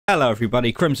Hello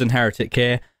everybody, Crimson Heretic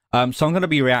here. So I'm going to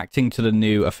be reacting to the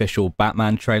new official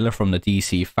Batman trailer from the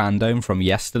DC fandom from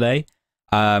yesterday.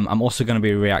 I'm also going to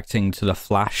be reacting to the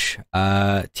Flash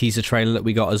teaser trailer that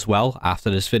we got as well after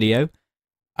this video.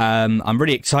 I'm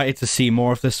really excited to see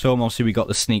more of this film. Obviously we got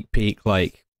the sneak peek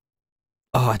like,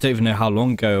 I don't even know how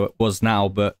long ago it was now,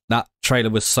 but that trailer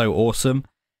was so awesome.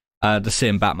 To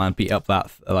seeing Batman beat up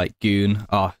that like goon,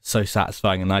 so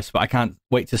satisfying and nice. But I can't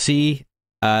wait to see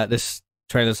this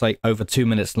trailer's like over 2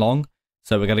 minutes long,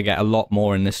 so we're gonna get a lot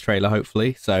more in this trailer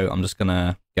hopefully. So I'm just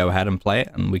gonna go ahead and play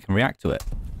it and we can react to it.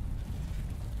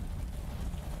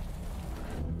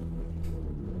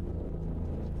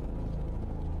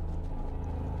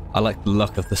 I like the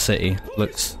look of the city.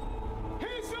 Looks...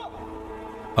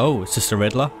 Oh, it's just a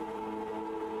Riddler?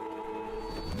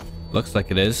 Looks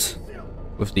like it is.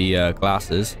 With the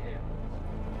glasses.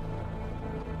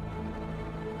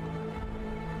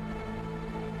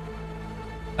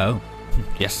 Oh,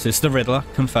 yes, it's the Riddler.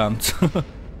 Confirmed.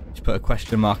 Just put a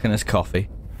question mark in his coffee.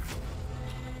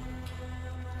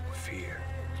 Fear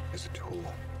is a tool.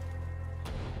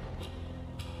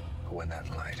 But when that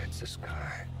light hits the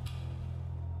sky,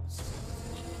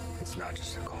 it's not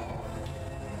just a call.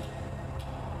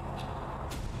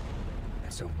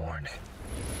 It's a warning.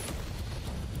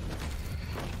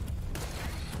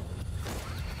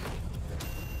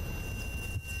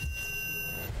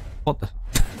 What the?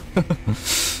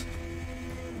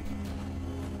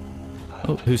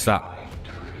 Oh, who's that?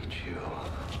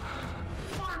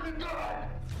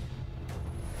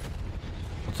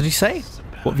 What did he say?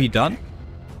 What have you done?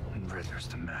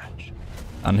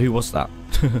 And who was that?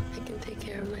 I can take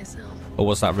care of myself. Or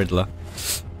was that Riddler?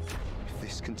 If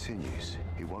this continues,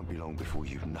 it won't be long before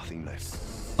you've nothing left.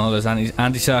 Oh, there's Andy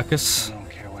Serkis,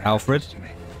 Alfred.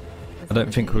 I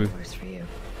don't think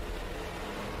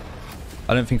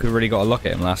we really got a look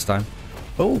at him last time.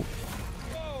 Oh.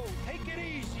 Whoa, take it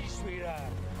easy, sweetheart.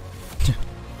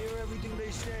 Hear everything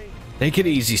they say? Take it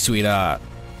easy, sweetheart.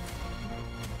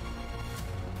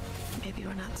 Maybe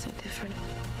we're not so different.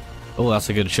 Oh, that's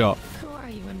a good shot. Who are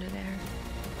you under there?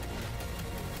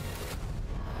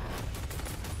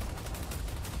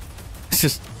 It's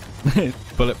just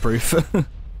bulletproof.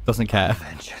 Doesn't care.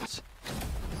 Vengeance.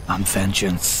 I'm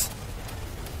vengeance.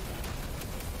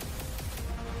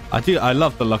 I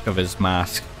love the look of his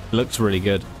mask. It looks really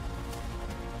good.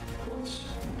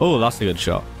 Oh, that's a good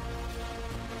shot.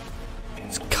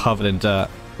 It's covered in dirt.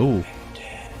 Ooh.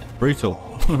 Brutal.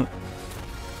 I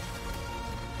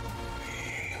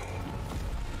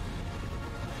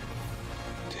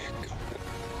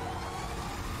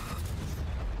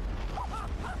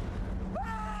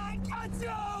got you!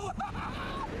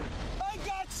 I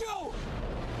got you!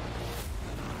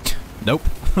 Nope.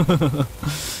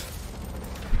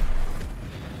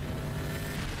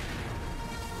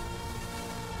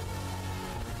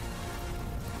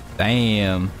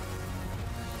 Damn.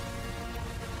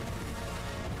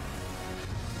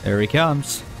 There he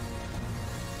comes.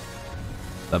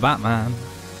 The Batman.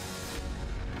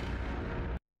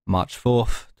 March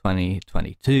 4th,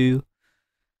 2022.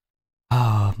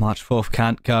 March 4th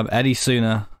can't come any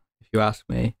sooner, if you ask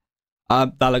me.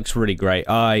 That looks really great.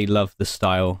 I love the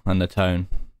style and the tone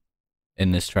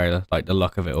in this trailer. Like the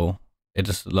look of it all. It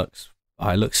just looks...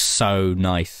 it looks so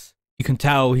nice. You can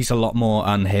tell he's a lot more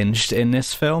unhinged in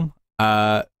this film,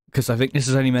 because I think this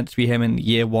is only meant to be him in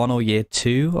year 1 or year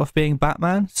 2 of being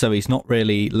Batman, so he's not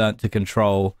really learnt to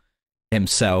control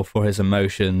himself or his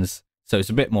emotions, so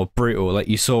it's a bit more brutal. Like,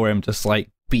 you saw him just,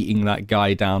 like, beating that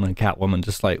guy down and Catwoman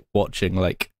just, like, watching,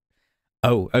 like,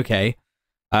 oh, okay.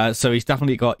 So he's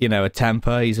definitely got, you know, a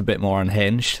temper. He's a bit more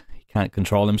unhinged. He can't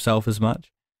control himself as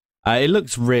much. It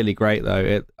looks really great,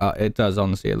 though. It does,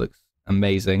 honestly. It looks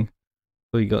amazing.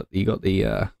 So you got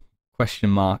the question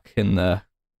mark in the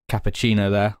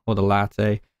cappuccino there, or the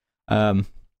latte. Okay.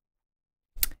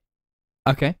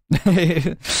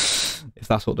 If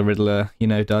that's what the Riddler, you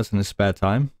know, does in his spare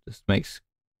time, just makes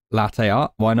latte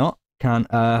art. Why not? Can't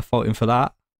fault him for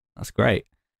that. That's great.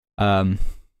 I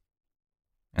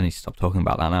need to stop talking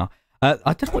about that now.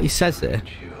 I don't know what he says here.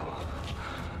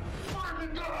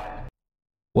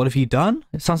 What have you done?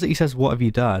 It sounds like he says, "What have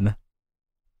you done?"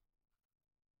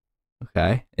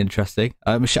 Okay, interesting.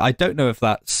 I don't know if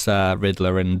that's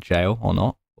Riddler in jail or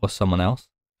not, or someone else.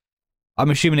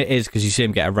 I'm assuming it is because you see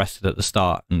him get arrested at the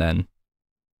start, and then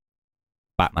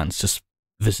Batman's just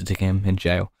visiting him in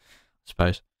jail, I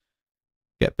suppose.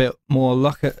 Get a bit more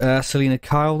look at Selina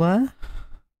Kyle there.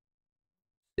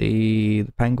 The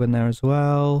Penguin there as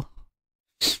well.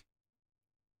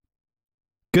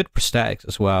 Good prosthetics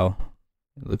as well.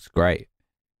 It looks great.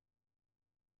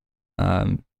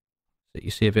 So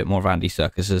you see a bit more of Andy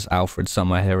Serkis as Alfred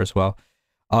somewhere here as well.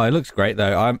 Oh, it looks great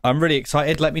though. I'm really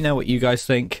excited. Let me know what you guys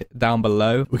think down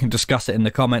below. We can discuss it in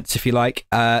the comments if you like.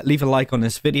 Leave a like on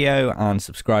this video and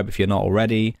subscribe if you're not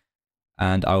already.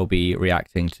 And I will be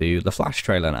reacting to the Flash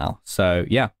trailer now. So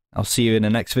yeah, I'll see you in the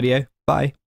next video. Bye.